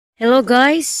Hello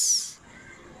guys,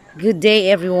 good day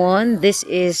everyone. This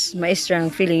is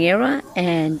Maestrafeelingera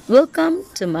and welcome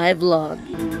to my vlog.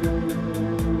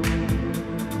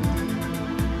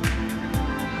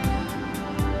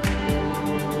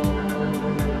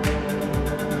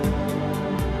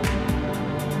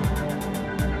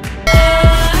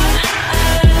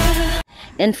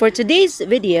 And for today's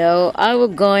video, I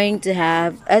will going to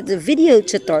have a video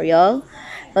tutorial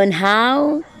on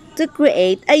how to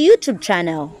create a YouTube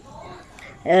channel.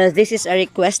 This is a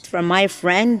request from my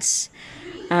friends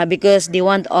because they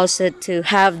want also to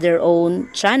have their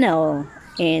own channel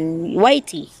in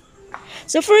YT.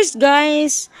 So first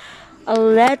guys,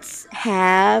 let's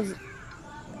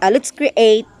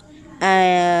create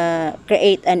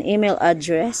an email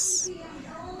address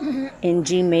in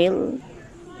Gmail.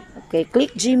 Okay,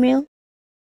 click Gmail.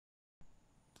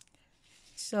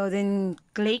 So then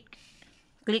click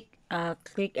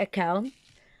account.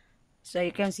 So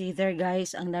you can see there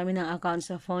guys, ang dami ng account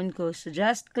sa phone ko. So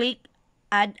just click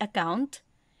add account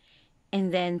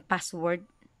and then password.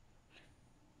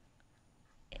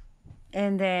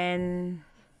 And then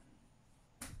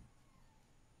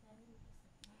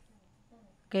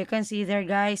okay, you can see there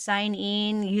guys, sign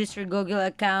in, use your Google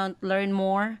account, learn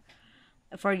more,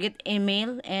 forget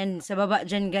email, and sa baba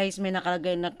dyan guys may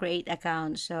nakalagay na create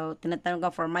account. So tinatanong ka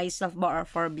for myself ba or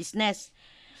for business.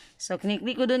 So click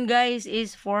ko dun guys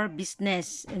is for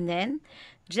business, and then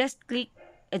just click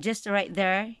just right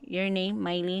there your name,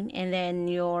 Mylene, and then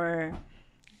your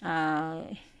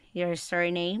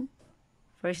surname,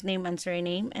 first name and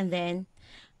surname, and then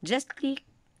just click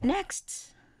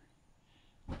next.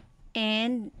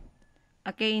 And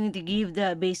okay, you need to give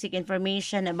the basic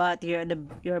information about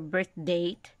your birth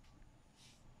date.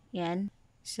 Yan.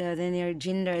 So then your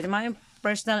gender, the mga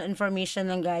personal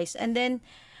information lang guys. And then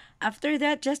after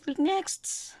that, just click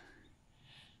next.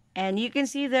 And you can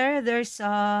see there's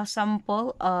a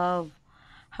sample of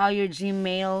how your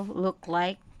Gmail look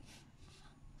like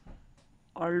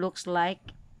or looks like.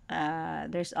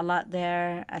 There's a lot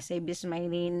there. I say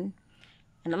Bismilin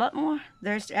and a lot more.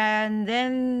 And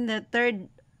then the third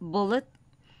bullet,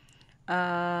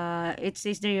 it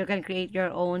says there you can create your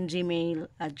own Gmail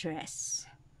address.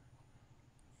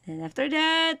 And after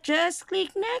that, just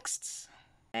click next.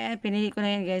 Ayan, pinili ko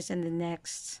na yan guys, and then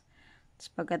next.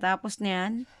 Tapos pagkatapos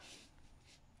niyan,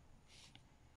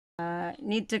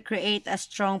 need to create a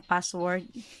strong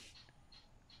password.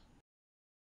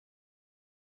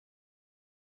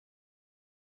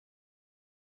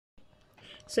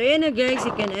 So yan na guys,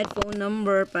 you can add phone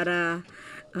number para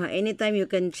anytime you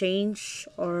can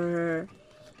change, or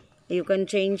you can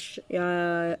change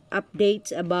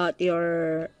updates about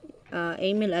your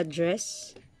email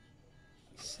address.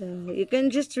 So you can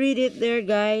just read it there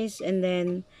guys, and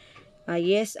then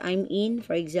yes, I'm in,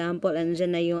 for example,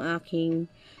 andyan na yung aking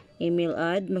email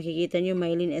ad. Makikita nyo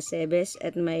Mylene Esebes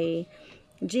at may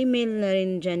Gmail na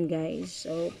rin dyan guys.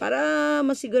 So para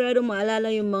masigurado maalala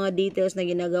yung mga details na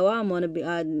ginagawa mo, na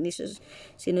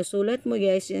sinusulat mo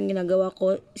guys, yung ginagawa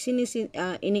ko,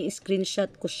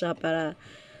 ini-screenshot ko siya para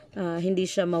hindi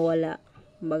siya mawala.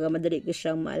 Baga madali ko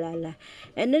siyang maalala.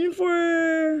 And then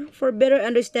for better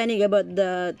understanding about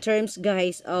the terms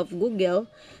guys of Google,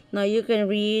 now you can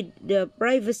read the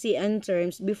privacy and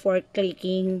terms before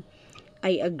clicking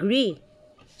I agree.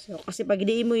 So kasi pag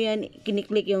di mo yan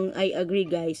kiniklik yung I agree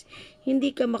guys,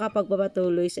 hindi ka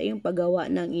makapagpapatuloy sa iyong paggawa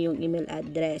ng iyong email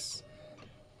address.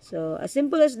 So as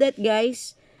simple as that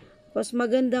guys. Mas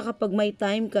maganda kapag may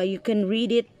time ka, you can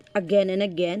read it again and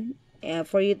again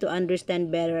for you to understand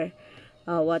better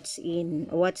what's in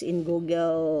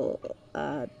Google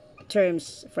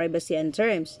terms, privacy and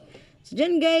terms. So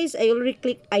dyan guys, I already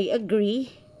click I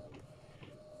agree.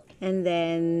 And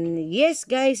then yes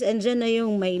guys, andyan na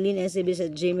yung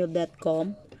mylinesbs@gmail.com,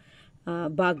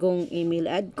 bagong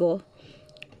email ad ko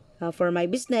for my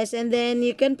business. And then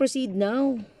you can proceed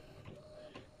now.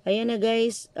 Ayan na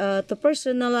guys, to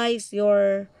personalize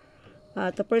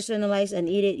and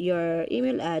edit your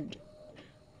email ad,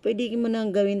 pwede mo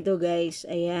nang gawin to guys.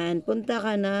 Ayan, punta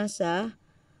ka na sa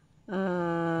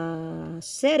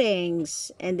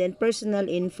settings and then personal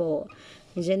info.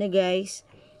 Ayan na guys.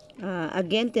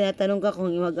 Again, tinatanong ka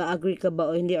kung mag-agree ka ba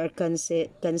o hindi, or cancel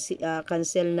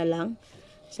na lang.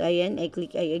 So ayan, I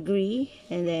click I agree,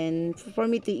 and then for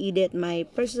me to edit my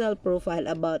personal profile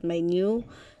about my new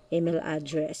email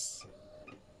address.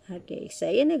 Okay, so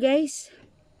ayan na guys.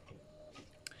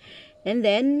 And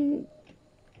then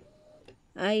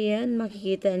ayan,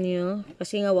 makikita nyo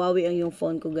kasi nga Huawei ang yung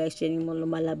phone ko guys, yan yung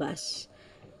lumalabas.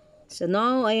 So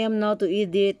now I am to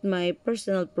edit my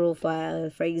personal profile.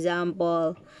 For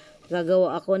example,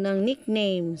 gagawa ako ng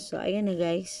nickname. So, ayan na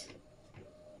guys.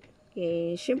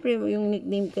 Okay, syempre yung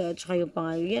nickname ko at saka yung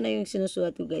pangalan, yan na yung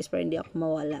sinusulat ko guys para hindi ako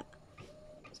mawala.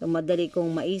 So, madali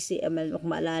kong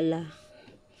maalala.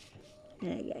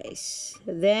 Ayan guys.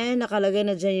 Then, nakalagay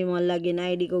na dyan yung mga login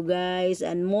ID ko guys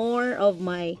and more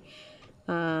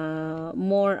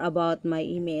about my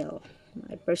email.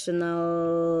 My personal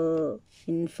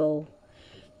info.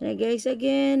 Ayan guys,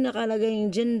 again, nakalagay yung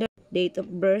gender, date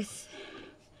of birth,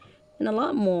 and a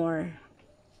lot more.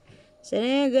 So,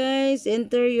 na guys,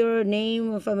 enter your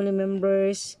name of family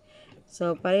members.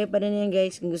 So, pare pa rin yan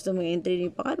guys. Kung gusto mo i-entry,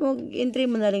 entry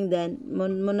mo na rin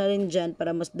dyan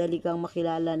para mas dali kang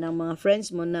makilala ng mga friends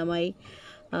mo na may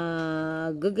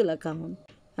Google account.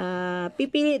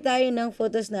 Pipili tayo ng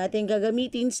photos na ating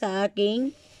gagamitin sa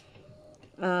aking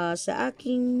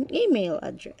email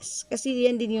address. Kasi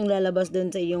yan din yung lalabas doon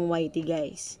sa iyong YT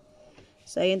guys.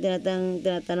 So, ayun,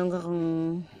 tinatanong ka kung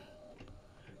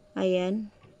ayan.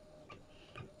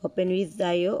 Open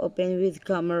with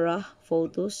camera,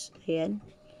 photos, ayan.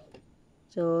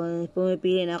 So,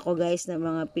 pumipili na ako guys ng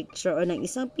mga picture o ng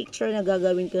isang picture na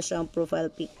gagawin ko siyang profile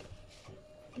pic.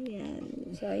 Ayan.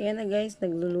 So, ayan na guys,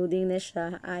 naglo-loading na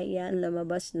siya. Ayan,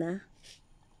 lumabas na.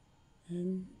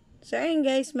 Ayan. So, ayan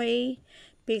guys, may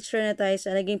picture na tayo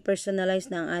sa naging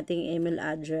personalized na ang ating email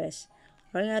address.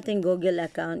 Or ang ating Google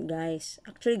account guys.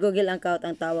 Actually, Google account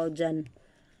ang tawag dyan.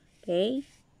 Okay?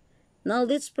 Now,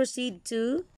 let's proceed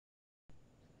to...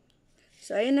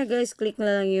 So, ayun na guys, click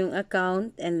na lang yung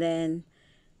account and then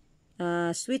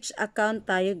switch account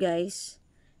tayo guys.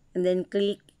 And then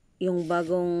click yung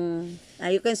bagong...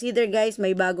 you can see there guys,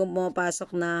 may bagong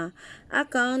pumapasok na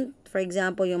account. For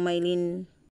example, yung Maylene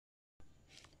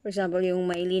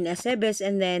Acebes.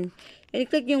 And then,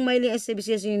 click yung Maylene Acebes,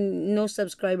 yes, yung no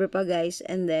subscriber pa guys.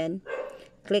 And then,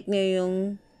 click nyo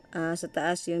yung sa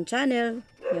taas yung channel.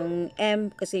 Yung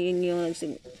M, kasi yun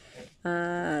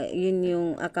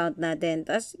yung account natin.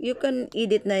 Tapos, you can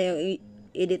edit na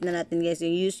natin guys,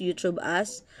 yung use YouTube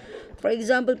as. For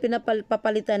example,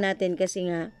 papalitan natin kasi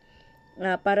nga,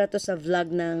 para to sa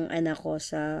vlog ng anak ko,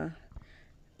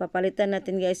 papalitan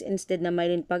natin guys, instead na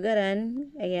Maylene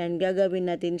Pagaran, ayan, gagawin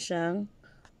natin siyang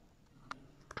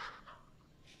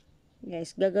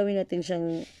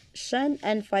Sean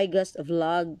and Figas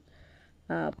vlog.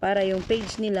 Para yung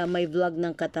page nila may vlog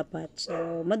ng katapat.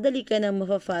 So, madali ka na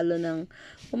mafa-follow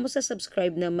kung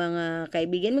masasubscribe ng mga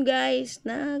kaibigan mo guys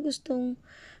na gustong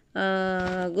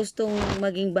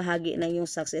maging bahagi ng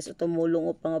yung success o tumulong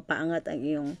upang mapaangat ang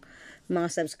iyong mga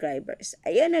subscribers.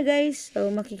 Ayan na guys. So,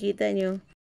 makikita nyo.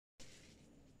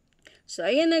 So,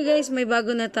 ayan na guys. May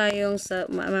bago na tayong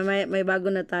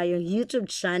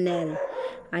YouTube channel.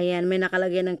 Ayan, may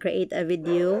nakalagay ng create a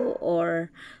video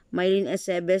or Maylene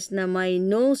Acebes na may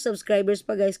no subscribers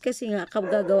pa guys kasi nga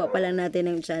gagawa pa lang natin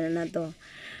ng channel na to.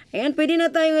 Ayan, pwede na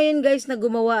tayo ngayon guys na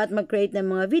gumawa at mag-create ng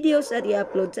mga videos at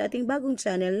i-upload sa ating bagong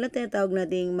channel na tinatawag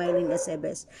nating Maylene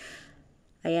Acebes.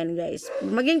 Ayan guys,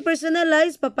 maging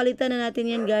personalized, papalitan na natin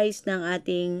yan guys ng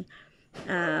ating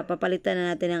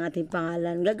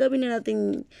pangalan. Gagawin na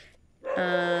natin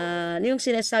yung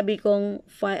sinasabi kong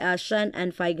Sean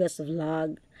and Figas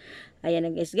vlog. Ayan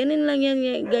na guys. Ganun lang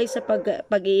yan guys sa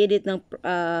pag-i-edit ng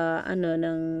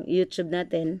ng YouTube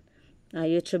natin.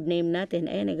 YouTube name natin.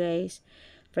 Ayan na guys.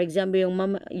 For example,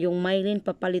 yung Maylene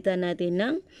papalitan natin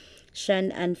ng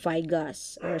Sean and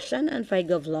Figas or Sean and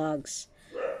Figa vlogs.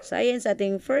 So ayan sa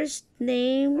ating first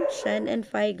name, Sean and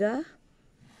Figa.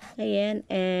 Ayan,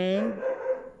 and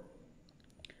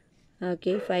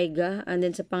okay, Figa. And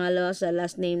then sa pangalawa, sa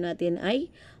last name natin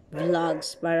ay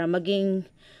vlogs para maging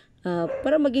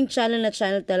channel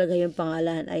talaga yung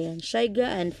pangalan. Ayan,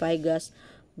 Shiga and Figas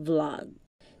vlog.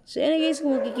 So, ayan guys,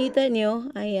 kung makikita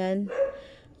nyo, ayan,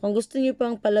 kung gusto nyo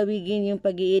pang palawigin yung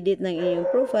pag-i-edit ng iyong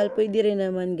profile, pwede rin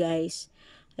naman guys.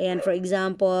 Ayan, for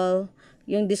example,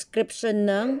 yung description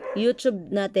ng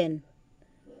YouTube natin.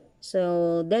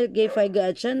 So, dahil kay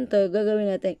Figa at Sean, gagawin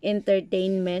natin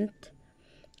entertainment.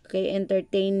 Okay,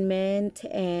 entertainment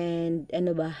and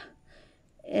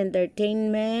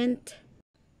entertainment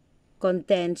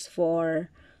contents for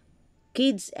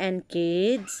kids and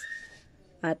kids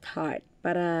at heart.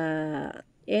 Para,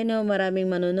 maraming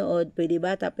manonood, pwede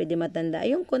bata, pwede matanda.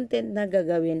 Yung content na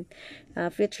gagawin,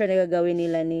 future na gagawin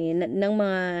nila ng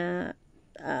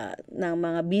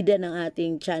mga bida ng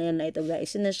ating channel na ito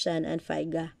guys, na Sean and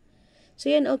Figa. So,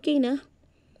 yan, okay na.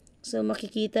 So,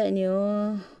 makikita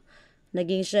nyo,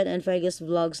 naging Sean and Figas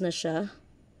vlogs na siya.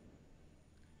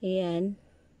 Ayan.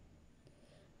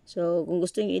 So, kung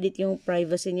gusto nyo edit yung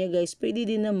privacy niya guys, pwede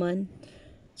din naman.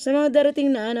 Sa mga darating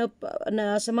na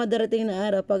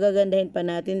araw, pagagandahin pa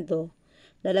natin to.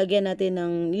 lalagyan natin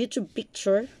ng YouTube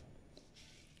picture,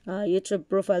 YouTube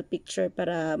profile picture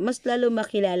para mas lalo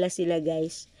makilala sila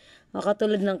guys.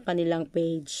 Katulad ng kanilang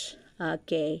page.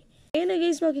 Okay. Ayun na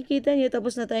guys, makikita nyo,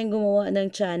 tapos na tayong gumawa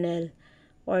ng channel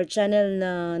or channel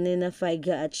na Nina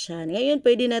Faiga at Shan. Ngayon,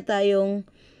 pwede na tayong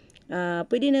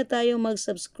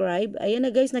mag-subscribe. Ayan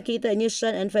na guys, nakita nyo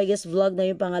Shan and Faiga's Vlog na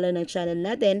yung pangalan ng channel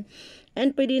natin.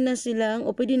 And pwede na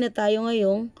tayo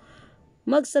ngayong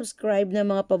mag-subscribe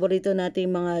ng mga paborito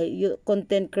nating mga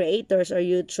content creators or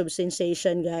YouTube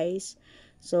sensation guys.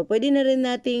 So, pwede na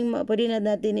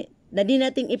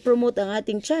nating i-promote ang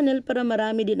ating channel para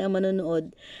marami din ang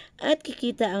manonood at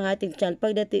kikita ang ating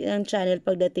channel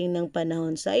pagdating ng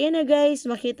panahon. So, ayan na guys,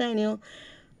 makita nyo,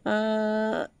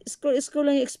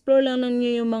 explore lang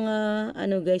ninyo yung mga,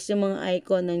 guys, yung mga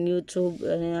icon ng YouTube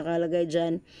na nakalagay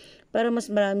dyan para mas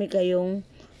marami kayong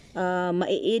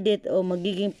ma-edit o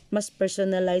magiging mas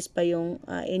personalized pa yung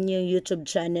inyong YouTube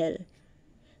channel.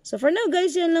 So, for now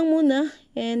guys, yan lang muna.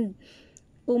 And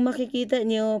kung makikita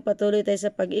nyo, patuloy tayo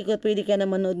sa pag-ikot. Pwede ka na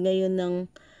manood ngayon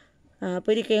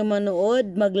pwede kayong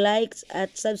manood, mag-like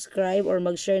at subscribe or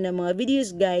mag-share ng mga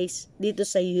videos guys dito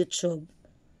sa YouTube.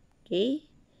 Okay?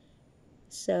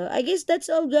 So, I guess that's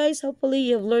all guys. Hopefully,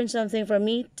 you've learned something from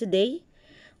me today.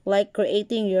 Like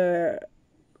creating your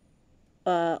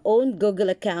own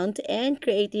Google account and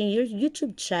creating your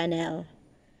YouTube channel.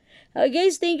 Okay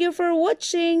guys, thank you for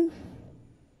watching.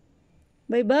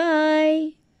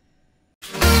 Bye-bye.